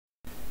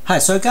Hi,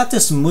 so I got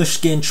this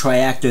Mushkin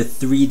Triactor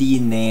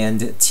 3D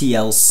Nand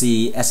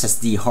TLC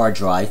SSD hard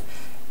drive,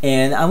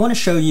 and I want to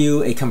show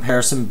you a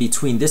comparison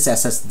between this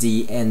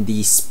SSD and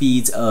the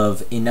speeds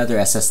of another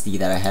SSD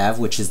that I have,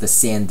 which is the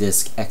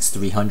SanDisk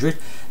X300,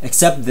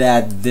 except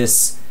that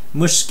this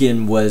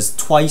Mushkin was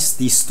twice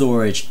the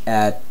storage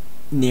at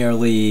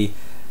nearly,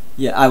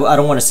 I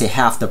don't want to say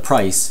half the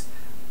price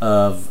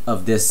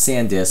of this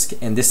SanDisk,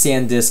 and this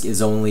SanDisk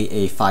is only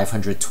a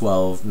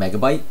 512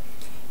 megabyte.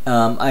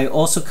 I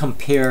also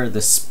compare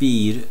the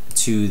speed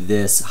to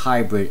this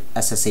hybrid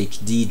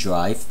SSHD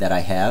drive that I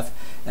have,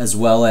 as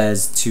well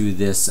as to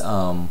this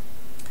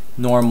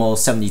normal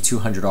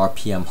 7200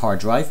 RPM hard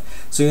drive.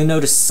 So you'll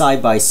notice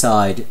side by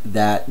side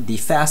that the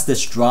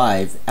fastest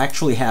drive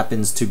actually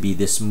happens to be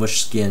this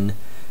Mushkin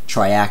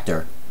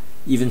Triactor,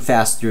 even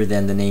faster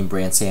than the name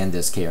brand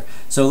SanDisk here.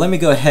 So let me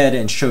go ahead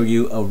and show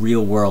you a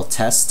real world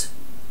test,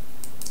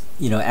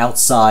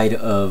 outside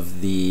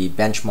of the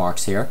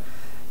benchmarks here.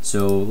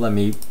 So let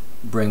me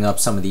bring up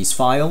some of these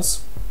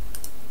files,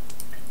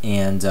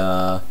 and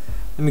let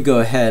me go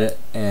ahead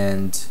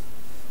and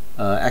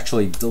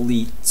actually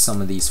delete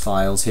some of these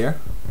files here,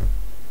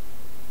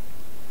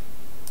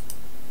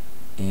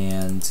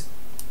 and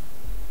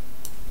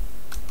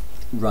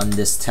run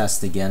this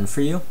test again for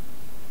you.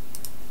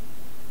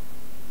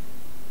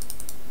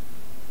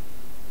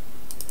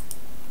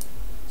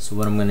 So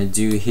what I'm going to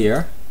do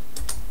here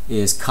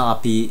is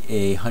copy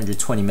a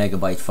 120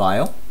 megabyte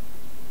file.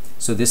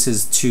 So this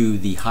is to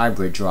the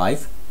hybrid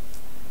drive,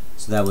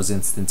 so that was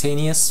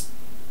instantaneous,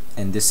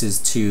 and this is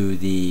to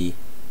the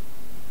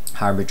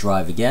hybrid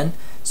drive again.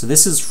 So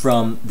this is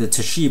from the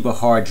Toshiba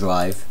hard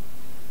drive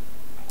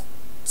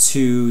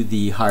to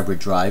the hybrid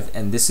drive,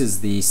 and this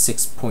is the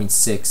 6.6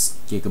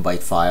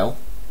 gigabyte file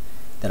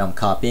that I'm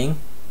copying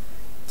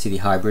to the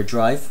hybrid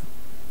drive.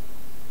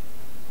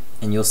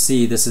 And you'll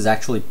see this is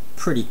actually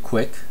pretty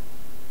quick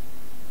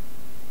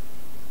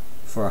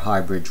for a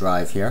hybrid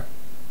drive here.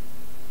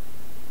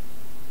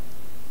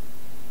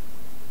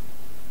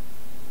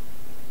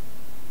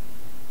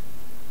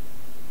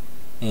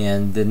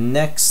 And the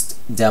next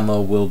demo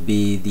will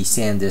be the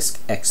SanDisk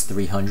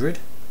X300.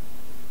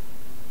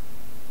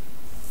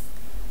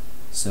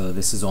 So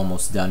this is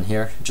almost done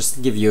here, just to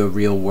give you a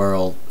real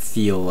world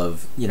feel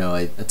of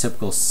a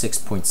typical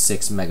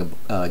 6.6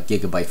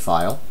 gigabyte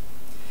file.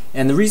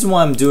 And the reason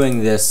why I'm doing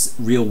this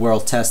real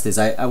world test is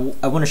I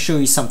want to show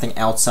you something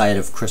outside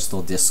of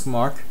Crystal Disk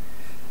Mark.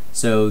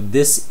 So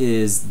this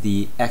is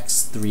the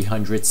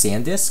X300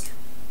 SanDisk,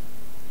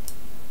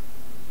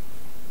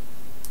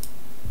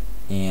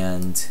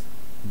 and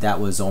that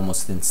was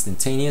almost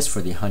instantaneous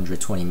for the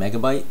 120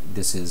 megabyte.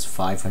 This is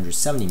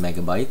 570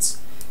 megabytes,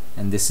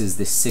 and this is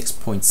the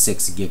 6.6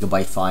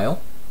 gigabyte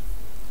file.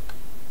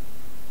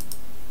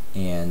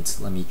 And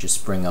let me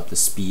just bring up the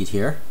speed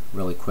here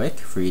really quick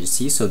for you to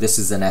see. So this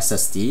is an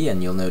SSD,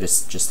 and you'll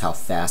notice just how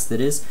fast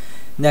it is.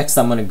 Next,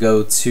 I'm going to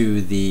go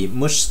to the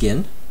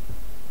Mushkin.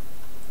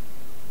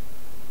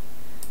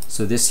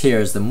 So this here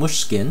is the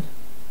Mushkin.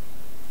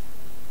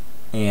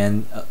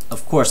 And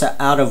of course,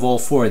 out of all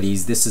four of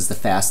these, this is the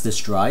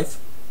fastest drive,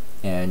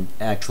 and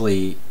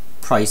actually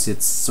price,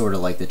 it's sort of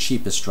like the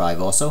cheapest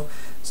drive also.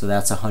 So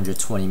that's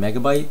 120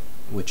 megabyte,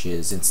 which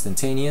is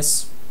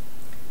instantaneous.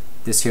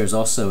 This here is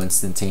also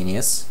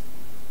instantaneous,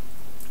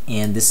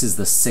 and this is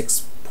the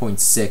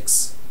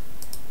 6.6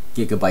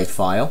 gigabyte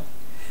file.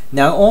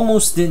 Now, I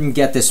almost didn't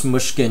get this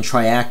Mushkin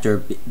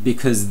Triactor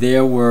because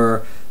there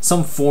were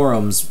some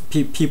forums,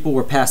 people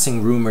were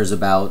passing rumors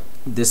about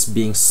this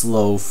being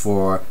slow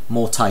for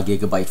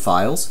multi-gigabyte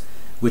files,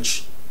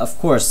 which of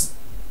course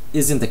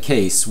isn't the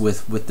case.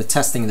 With the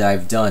testing that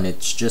I've done,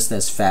 it's just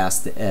as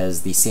fast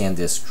as the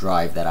SanDisk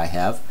drive that I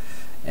have,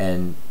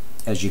 and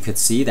as you could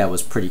see, that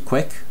was pretty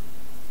quick.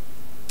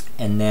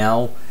 And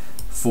now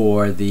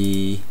for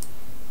the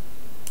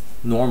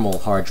normal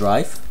hard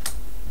drive.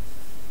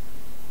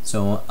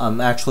 So I'm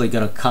actually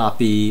going to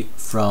copy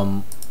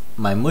from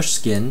my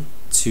Mushkin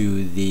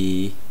to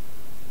the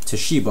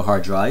Toshiba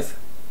hard drive,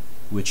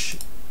 which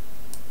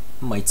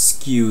might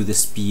skew the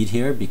speed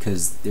here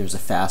because there's a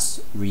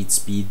fast read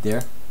speed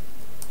there.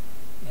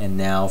 And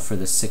now for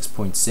the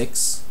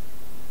 6.6.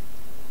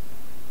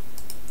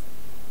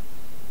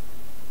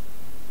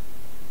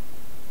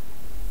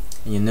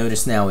 And you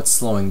notice now it's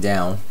slowing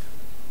down,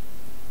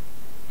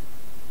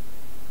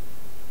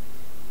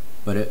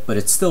 but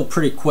it's still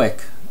pretty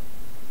quick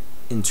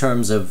in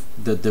terms of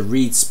the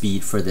read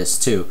speed for this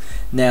too.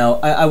 Now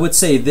I would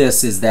say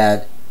this is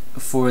that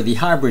for the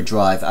hybrid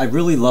drive, I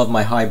really love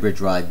my hybrid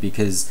drive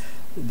because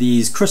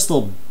these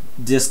Crystal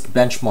Disk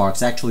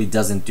benchmarks actually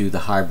doesn't do the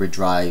hybrid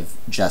drive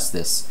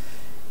justice.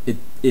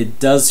 It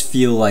does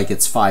feel like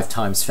it's 5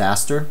 times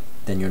faster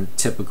than your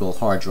typical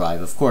hard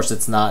drive. Of course,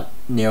 it's not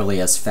nearly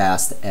as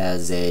fast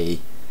as a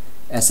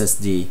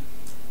SSD,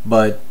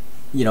 but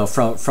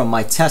from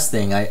my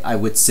testing, I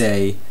would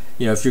say,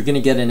 if you're going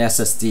to get an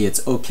SSD,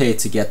 it's okay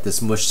to get this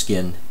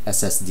Mushkin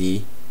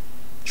SSD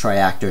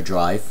Triactor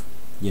drive.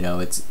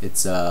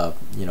 It's a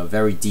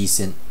very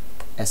decent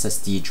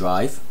SSD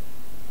drive,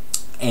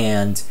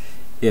 and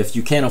if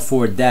you can't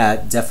afford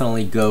that,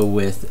 definitely go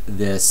with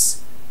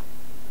this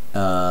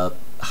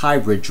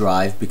hybrid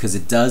drive, because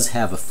it does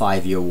have a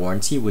 5-year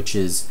warranty, which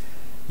is,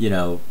 you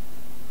know,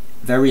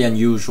 very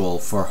unusual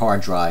for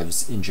hard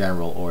drives in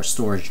general, or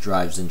storage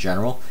drives in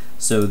general.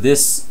 So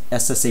this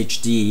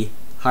SSHD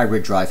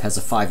hybrid drive has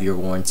a 5-year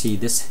warranty,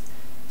 this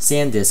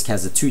SanDisk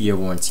has a 2-year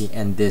warranty,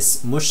 and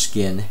this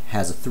Mushkin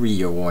has a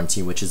 3-year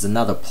warranty, which is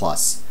another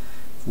plus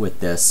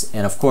with this.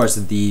 And of course,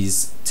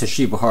 these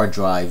Toshiba hard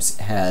drives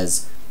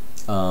has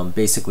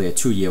basically a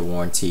 2-year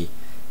warranty.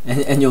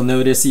 And you'll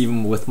notice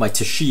even with my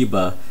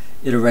Toshiba,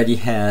 it already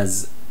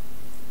has,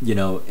 you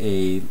know,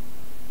 a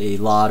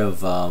lot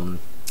of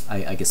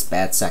I guess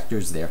bad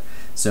sectors there.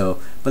 So,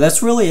 but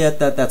that's really it.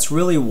 That's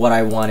really what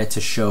I wanted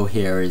to show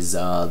here, is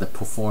the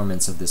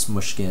performance of this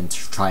Mushkin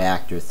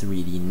Triactor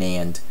 3D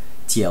NAND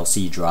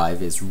TLC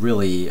drive is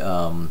really,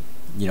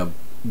 you know,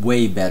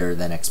 way better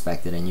than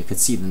expected. And you can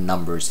see the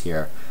numbers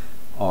here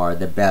are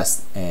the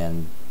best,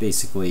 and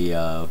basically,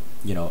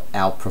 you know,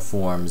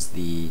 outperforms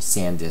the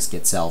SanDisk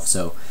itself.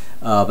 So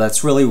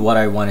that's really what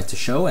I wanted to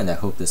show, and I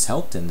hope this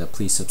helped. And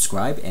please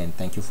subscribe, and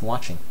thank you for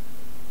watching.